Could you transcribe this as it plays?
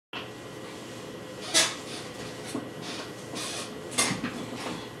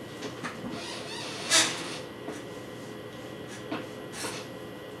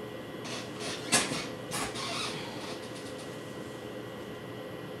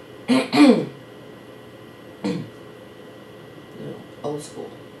Old school.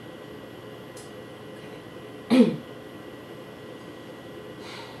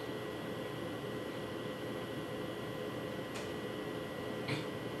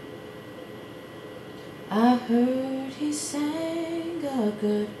 I heard he sang a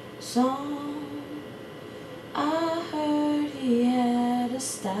good song. I heard he had a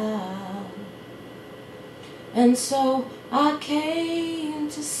style. And so I came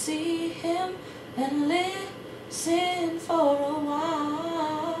to see him and listen for a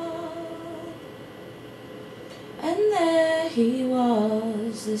while. And there he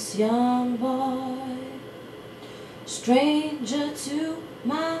was, this young boy, stranger to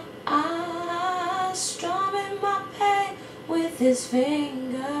my eyes, strumming my pain with his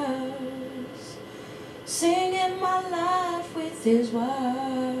fingers, singing my life with his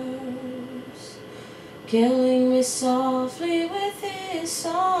words, killing me softly with his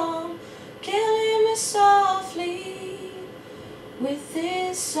song, killing me softly with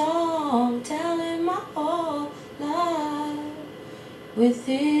his song, telling my whole life with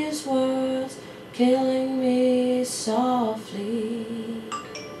his words, killing me softly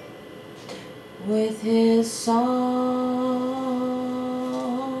with his song.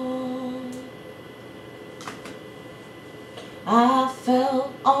 I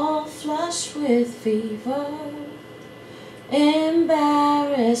felt all flushed with fever,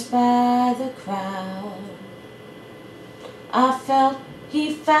 embarrassed by the crowd. I felt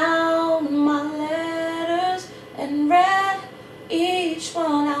he found my letters and read each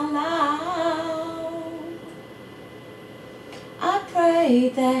one out loud. I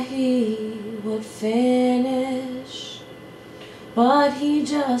prayed that he would finish, but he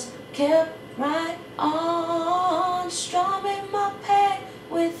just kept right on, strumming my pain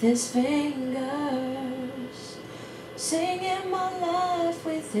with his fingers, singing my life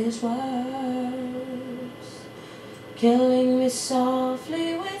with his words, killing me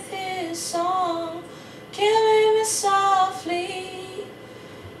softly with his song, killing me softly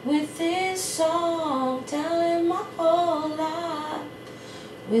with his song, telling my whole life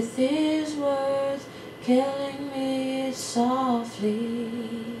with his words, killing me softly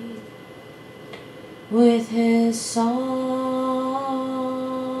with his song.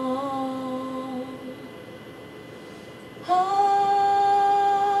 Oh,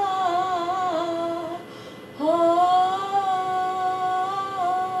 oh,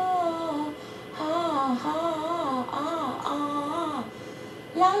 oh, oh, oh, oh.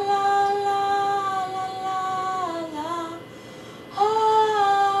 La la la la la la,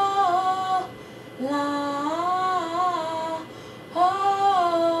 oh la,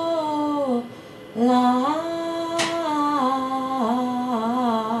 oh la,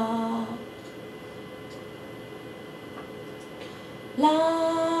 la,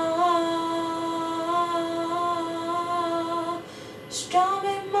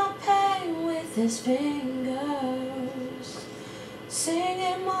 strumming my pain with his fingers,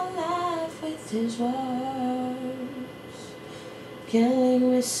 singing my life with his words,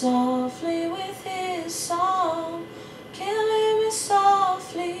 killing me softly with his song, killing me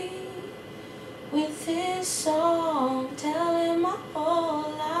softly with his song, telling my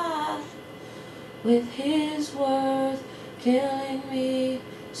whole life with his words, killing me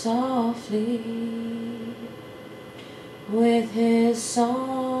softly with his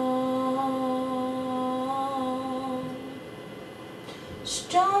song,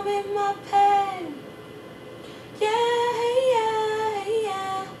 strumming my pain, yeah, yeah,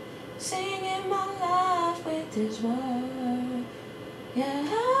 yeah, singing my life with his word, yeah,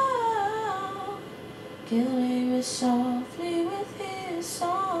 killing me softly with his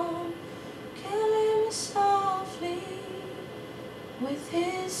song, killing me softly with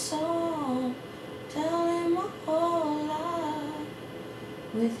his song, telling my whole life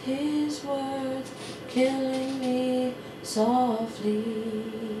with his words, killing me softly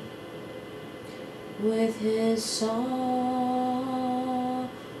with his song.